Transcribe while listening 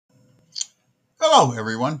Hello,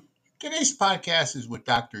 everyone. Today's podcast is with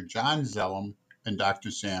Dr. John Zellum and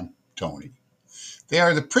Dr. Sam Toney. They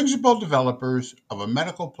are the principal developers of a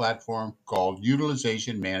medical platform called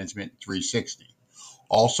Utilization Management 360,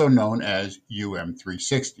 also known as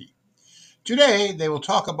UM360. Today, they will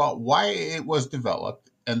talk about why it was developed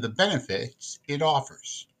and the benefits it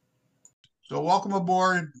offers. So, welcome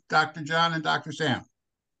aboard, Dr. John and Dr. Sam.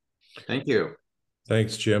 Thank you.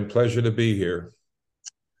 Thanks, Jim. Pleasure to be here.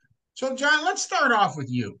 So, John, let's start off with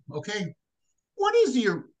you, okay? What is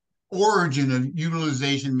your origin of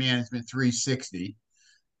Utilization Management 360,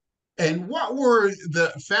 and what were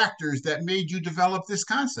the factors that made you develop this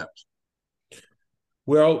concept?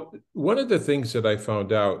 Well, one of the things that I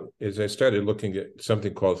found out is I started looking at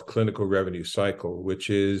something called clinical revenue cycle, which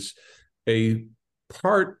is a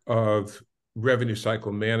part of revenue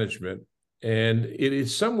cycle management. And it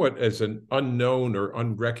is somewhat as an unknown or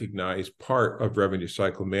unrecognized part of revenue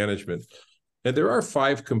cycle management. And there are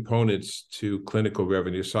 5 components to clinical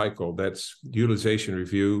revenue cycle. That's utilization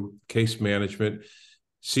review, case management,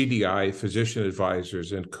 CDI, physician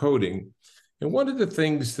advisors, and coding. And one of the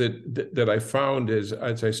things that I found as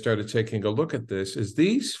I started taking a look at this is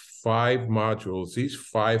these 5 modules, these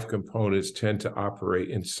 5 components tend to operate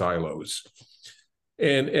in silos.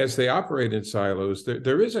 And as they operate in silos,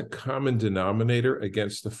 there is a common denominator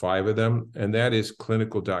against the 5 of them, and that is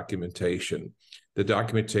clinical documentation, the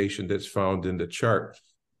documentation that's found in the chart.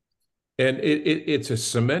 And it's a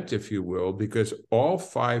cement, if you will, because all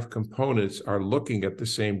 5 components are looking at the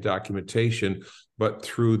same documentation, but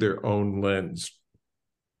through their own lens.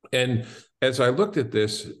 And as I looked at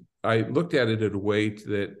this, I looked at it in a way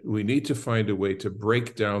that we need to find a way to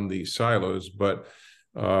break down these silos, but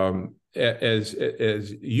as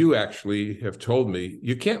you actually have told me,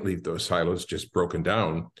 you can't leave those silos just broken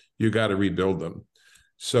down. You got to rebuild them.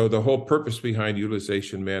 So the whole purpose behind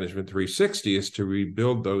Utilization Management 360 is to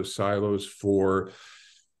rebuild those silos for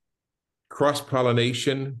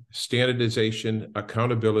cross-pollination, standardization,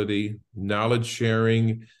 accountability, knowledge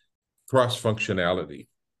sharing, cross-functionality.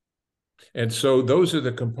 And so those are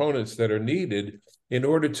the components that are needed in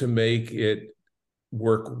order to make it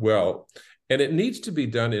work well. And it needs to be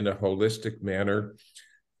done in a holistic manner.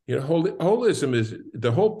 You know, holism is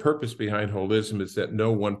the whole purpose behind holism is that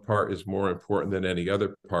no one part is more important than any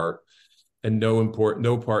other part, and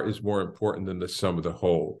no part is more important than the sum of the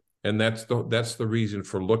whole. And that's the reason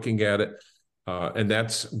for looking at it. And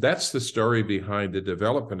that's the story behind the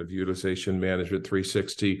development of Utilization Management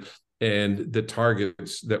 360 and the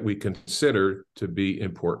targets that we consider to be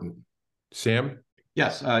important. Sam?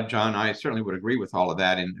 Yes, John, I certainly would agree with all of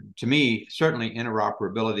that. And to me, certainly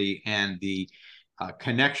interoperability and the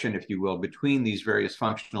connection, if you will, between these various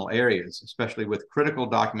functional areas, especially with critical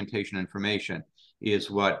documentation information, is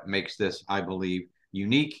what makes this, I believe,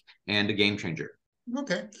 unique and a game changer.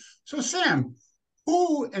 Okay. So, Sam,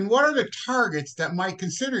 who and what are the targets that might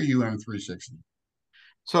consider UM360?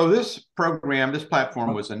 So this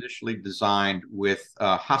platform was initially designed with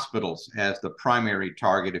hospitals as the primary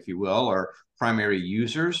target, if you will, or primary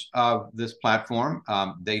users of this platform.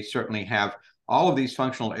 They certainly have all of these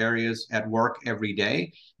functional areas at work every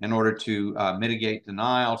day in order to mitigate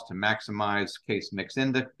denials, to maximize case mix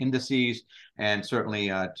indices, and certainly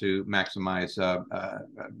to maximize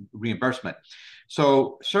reimbursement.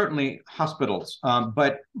 So certainly hospitals.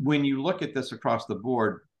 But when you look at this across the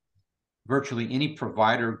board, virtually any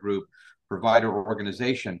provider group, provider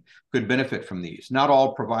organization could benefit from these. Not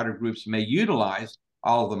all provider groups may utilize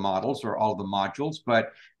all of the models or all of the modules,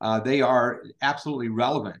 but they are absolutely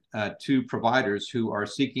relevant to providers who are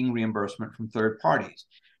seeking reimbursement from third parties.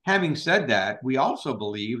 Having said that, we also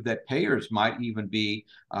believe that payers might even be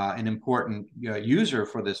an important user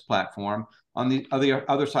for this platform on the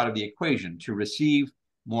other side of the equation to receive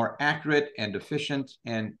more accurate and efficient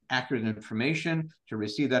and accurate information, to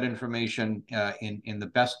receive that information in the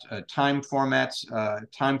best time formats,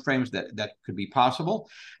 time frames that could be possible.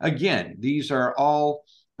 Again, these are all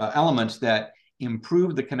elements that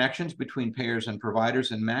improve the connections between payers and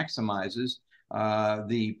providers and maximizes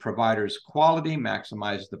the provider's quality,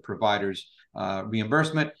 maximizes the provider's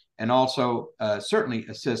reimbursement, and also certainly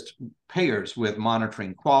assist payers with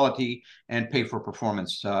monitoring quality and pay for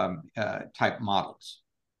performance type models.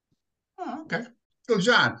 Oh, okay. So,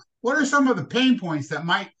 John, what are some of the pain points that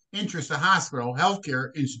might interest a hospital,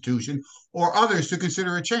 healthcare institution, or others to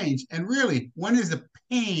consider a change? And really, when is the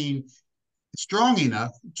pain strong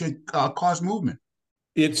enough to cause movement?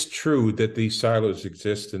 It's true that these silos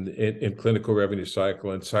exist in clinical revenue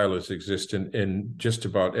cycle, and silos exist in just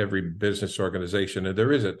about every business organization. And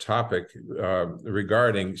there is a topic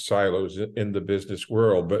regarding silos in the business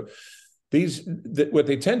world. But What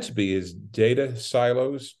they tend to be is data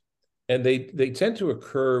silos, and they tend to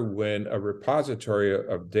occur when a repository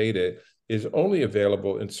of data is only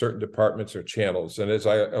available in certain departments or channels. And as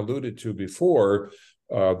I alluded to before,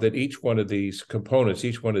 that each one of these components,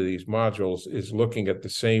 each one of these modules is looking at the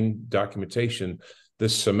same documentation, the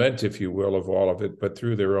cement, if you will, of all of it, but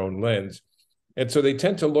through their own lens. And so they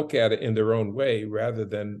tend to look at it in their own way rather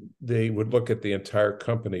than they would look at the entire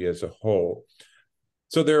company as a whole.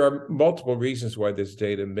 So there are multiple reasons why this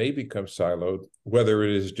data may become siloed, whether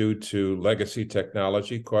it is due to legacy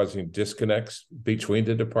technology causing disconnects between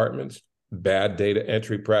the departments, bad data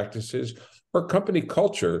entry practices, or company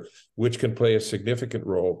culture, which can play a significant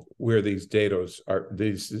role where these silos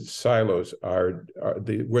are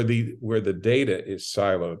where the data is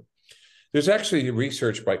siloed. There's actually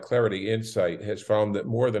research by Clarity Insight has found that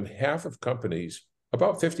more than half of companies,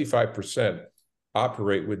 about 55%,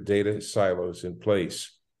 operate with data silos in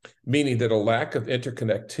place, meaning that a lack of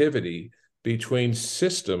interconnectivity between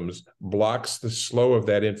systems blocks the flow of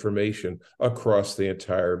that information across the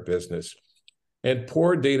entire business. And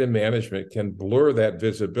poor data management can blur that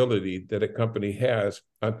visibility that a company has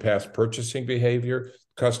on past purchasing behavior,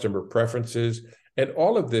 customer preferences, and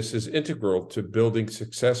all of this is integral to building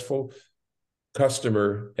successful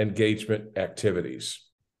customer engagement activities.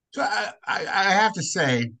 So I have to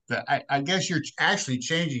say that I guess you're actually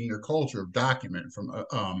changing your culture of document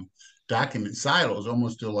from document silos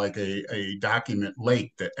almost to like a document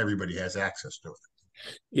lake that everybody has access to.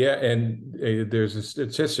 Yeah, and there's a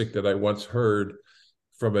statistic that I once heard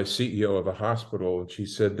from a CEO of a hospital, and she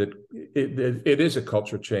said that it is a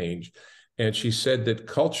culture change. And she said that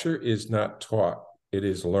culture is not taught, it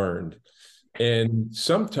is learned. And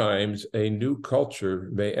sometimes a new culture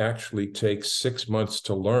may actually take 6 months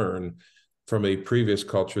to learn from a previous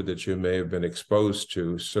culture that you may have been exposed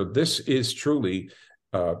to. So this is truly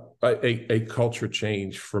a culture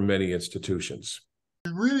change for many institutions.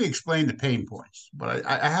 You really explain the pain points, but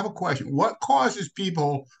I have a question. What causes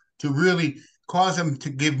people to really cause them to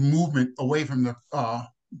give movement away from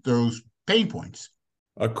those pain points?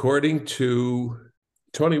 According to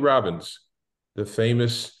Tony Robbins, the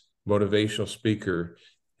famous motivational speaker,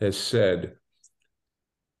 has said,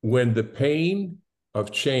 when the pain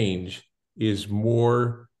of change is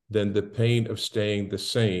more than the pain of staying the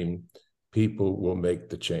same, people will make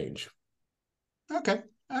the change. Okay,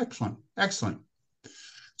 excellent, excellent.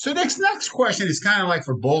 So next question is kind of like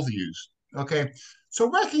for both of you. Okay,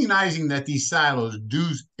 so recognizing that these silos do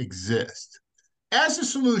exist, as a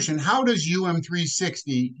solution, how does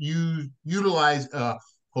UM360 utilize a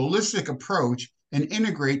holistic approach and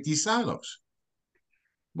integrate these silos?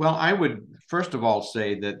 Well, I would first of all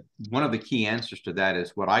say that one of the key answers to that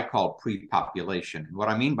is what I call pre-population. And what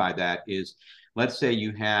I mean by that is, let's say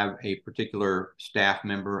you have a particular staff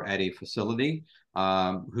member at a facility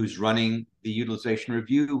who's running the utilization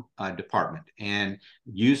review department and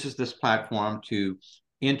uses this platform to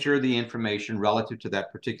enter the information relative to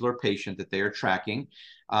that particular patient that they are tracking.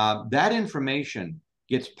 That information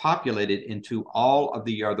gets populated into all of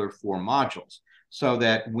the other 4 modules, so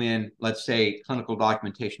that when, let's say, clinical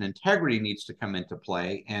documentation integrity needs to come into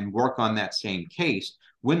play and work on that same case,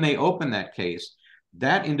 when they open that case,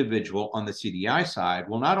 that individual on the CDI side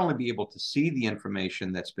will not only be able to see the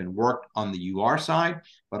information that's been worked on the UR side,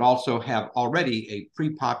 but also have already a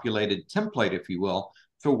pre-populated template, if you will,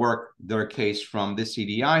 to work their case from the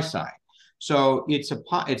CDI side. So it's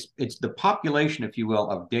the population, if you will,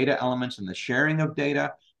 of data elements and the sharing of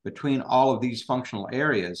data between all of these functional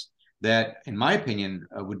areas that, in my opinion,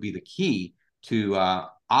 would be the key to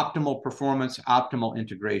optimal performance, optimal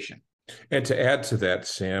integration. And to add to that,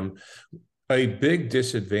 Sam, a big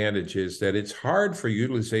disadvantage is that it's hard for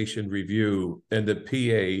utilization review and the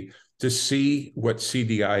PA to see what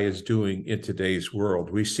CDI is doing in today's world.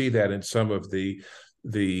 We see that in some of the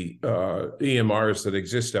EMRs that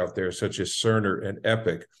exist out there, such as Cerner and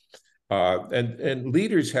Epic. And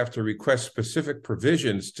leaders have to request specific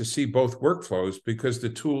provisions to see both workflows because the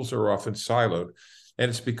tools are often siloed. And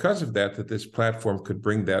it's because of that this platform could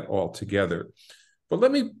bring that all together. But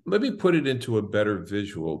let me put it into a better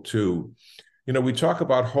visual too. You know, we talk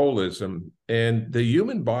about holism, and the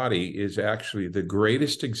human body is actually the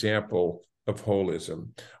greatest example of holism,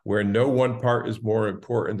 where no one part is more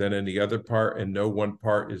important than any other part, and no one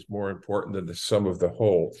part is more important than the sum of the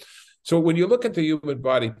whole. So when you look at the human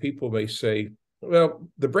body, people may say, well,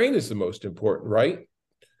 the brain is the most important, right?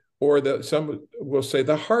 Or some will say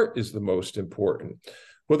the heart is the most important.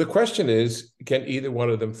 Well, the question is, can either one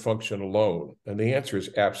of them function alone? And the answer is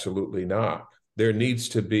absolutely not. there needs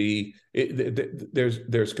to be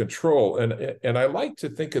there's control, and I like to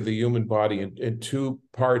think of the human body in two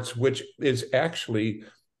parts, which is actually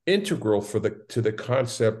integral to the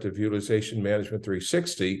concept of Utilization Management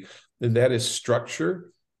 360, and that is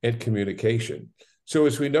structure and communication. So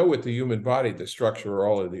as we know with the human body, the structure are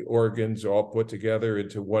all of the organs all put together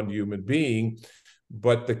into one human being,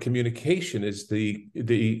 but the communication is the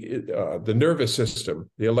nervous system,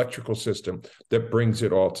 the electrical system that brings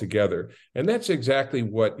it all together. And that's exactly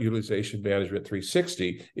what Utilization Management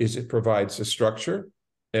 360 is. It provides the structure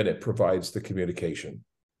and it provides the communication.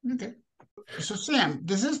 Okay. So Sam,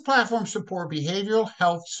 does this platform support behavioral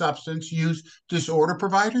health substance use disorder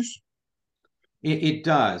providers? It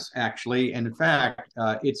does, actually. And in fact,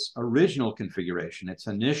 its original configuration, its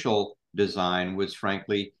initial design was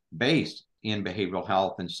frankly based in behavioral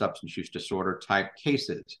health and substance use disorder type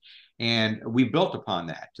cases. And we built upon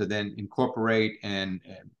that to then incorporate and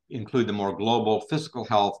include the more global physical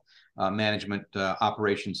health management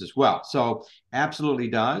operations as well. So absolutely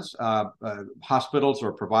does. Hospitals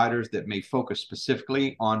or providers that may focus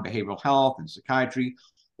specifically on behavioral health and psychiatry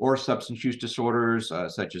or substance use disorders,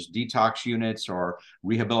 such as detox units or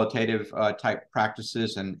rehabilitative type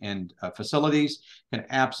practices and facilities, can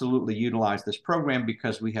absolutely utilize this program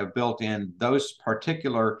because we have built in those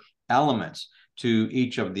particular elements to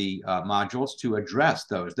each of the modules to address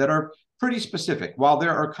those that are pretty specific. While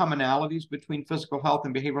there are commonalities between physical health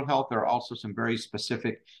and behavioral health, there are also some very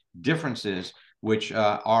specific differences which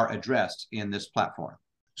are addressed in this platform.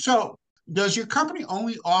 So does your company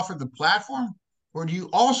only offer the platform, or do you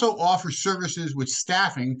also offer services with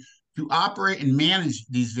staffing to operate and manage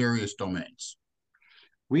these various domains?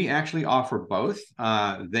 We actually offer both.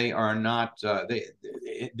 They are not,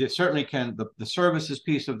 they certainly can, the services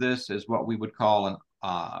piece of this is what we would call an,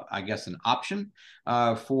 I guess, an option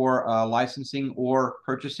for licensing or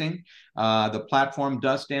purchasing. The platform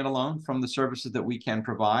does stand alone from the services that we can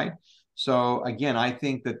provide. So again, I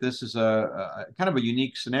think that this is a kind of a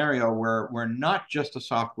unique scenario where we're not just a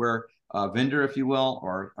software vendor, if you will,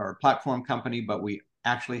 or a platform company, but we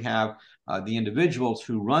actually have the individuals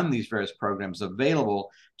who run these various programs available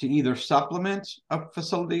to either supplement a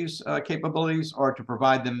facility's capabilities or to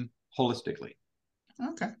provide them holistically.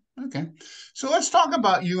 Okay. Okay. So let's talk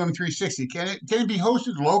about UM360. Can it be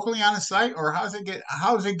hosted locally on a site, or how does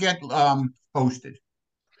it get hosted?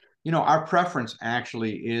 You know, our preference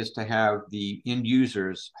actually is to have the end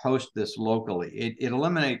users host this locally. It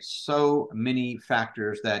eliminates so many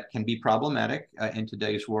factors that can be problematic in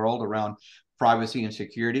today's world around privacy and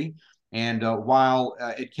security. And while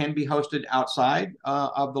it can be hosted outside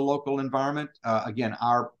of the local environment, again,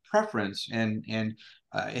 our preference and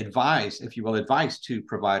advice, if you will, advice to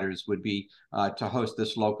providers would be to host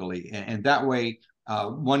this locally. And that way,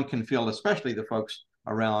 one can feel, especially the folks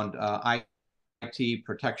around IT,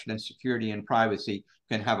 protection and security and privacy,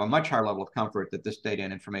 can have a much higher level of comfort that this data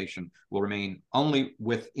and information will remain only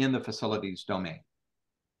within the facility's domain.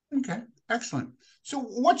 Okay, excellent. So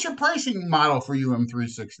what's your pricing model for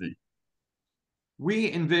UM360?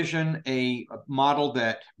 We envision a model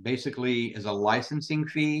that basically is a licensing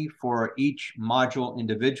fee for each module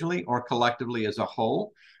individually or collectively as a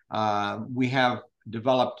whole. We have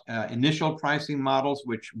developed initial pricing models,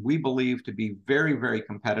 which we believe to be very, very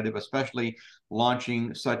competitive, especially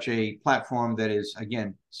launching such a platform that is,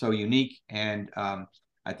 again, so unique and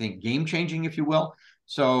I think game-changing, if you will.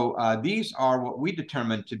 So these are what we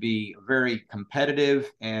determine to be very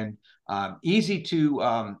competitive and easy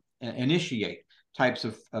to initiate types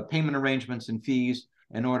of payment arrangements and fees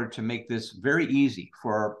in order to make this very easy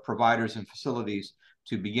for providers and facilities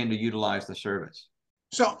to begin to utilize the service.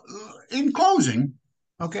 So in closing,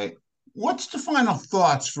 okay, what's the final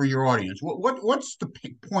thoughts for your audience? What's the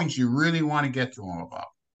points you really want to get to them about?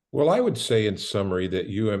 Well, I would say in summary that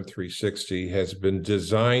UM360 has been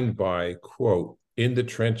designed by, quote, in the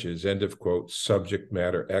trenches, end of quote, subject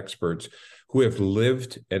matter experts who have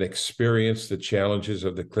lived and experienced the challenges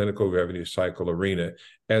of the clinical revenue cycle arena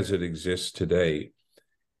as it exists today.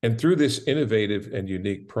 And through this innovative and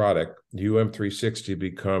unique product, UM360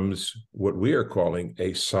 becomes what we are calling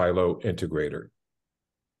a silo integrator.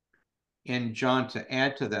 And John, to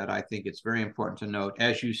add to that, I think it's very important to note,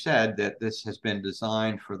 as you said, that this has been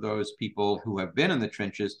designed for those people who have been in the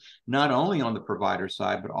trenches, not only on the provider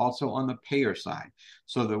side, but also on the payer side,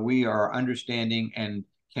 so that we are understanding and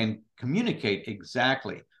can communicate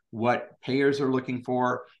exactly what payers are looking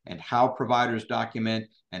for and how providers document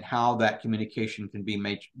and how that communication can be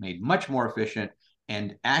made much more efficient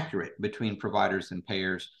and accurate between providers and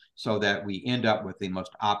payers so that we end up with the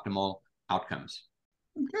most optimal outcomes.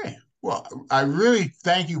 Okay. Well, I really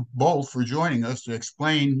thank you both for joining us to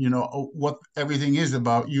explain, what everything is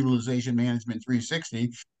about Utilization Management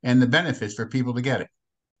 360 and the benefits for people to get it.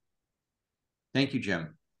 Thank you,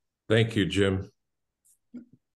 Jim. Thank you, Jim.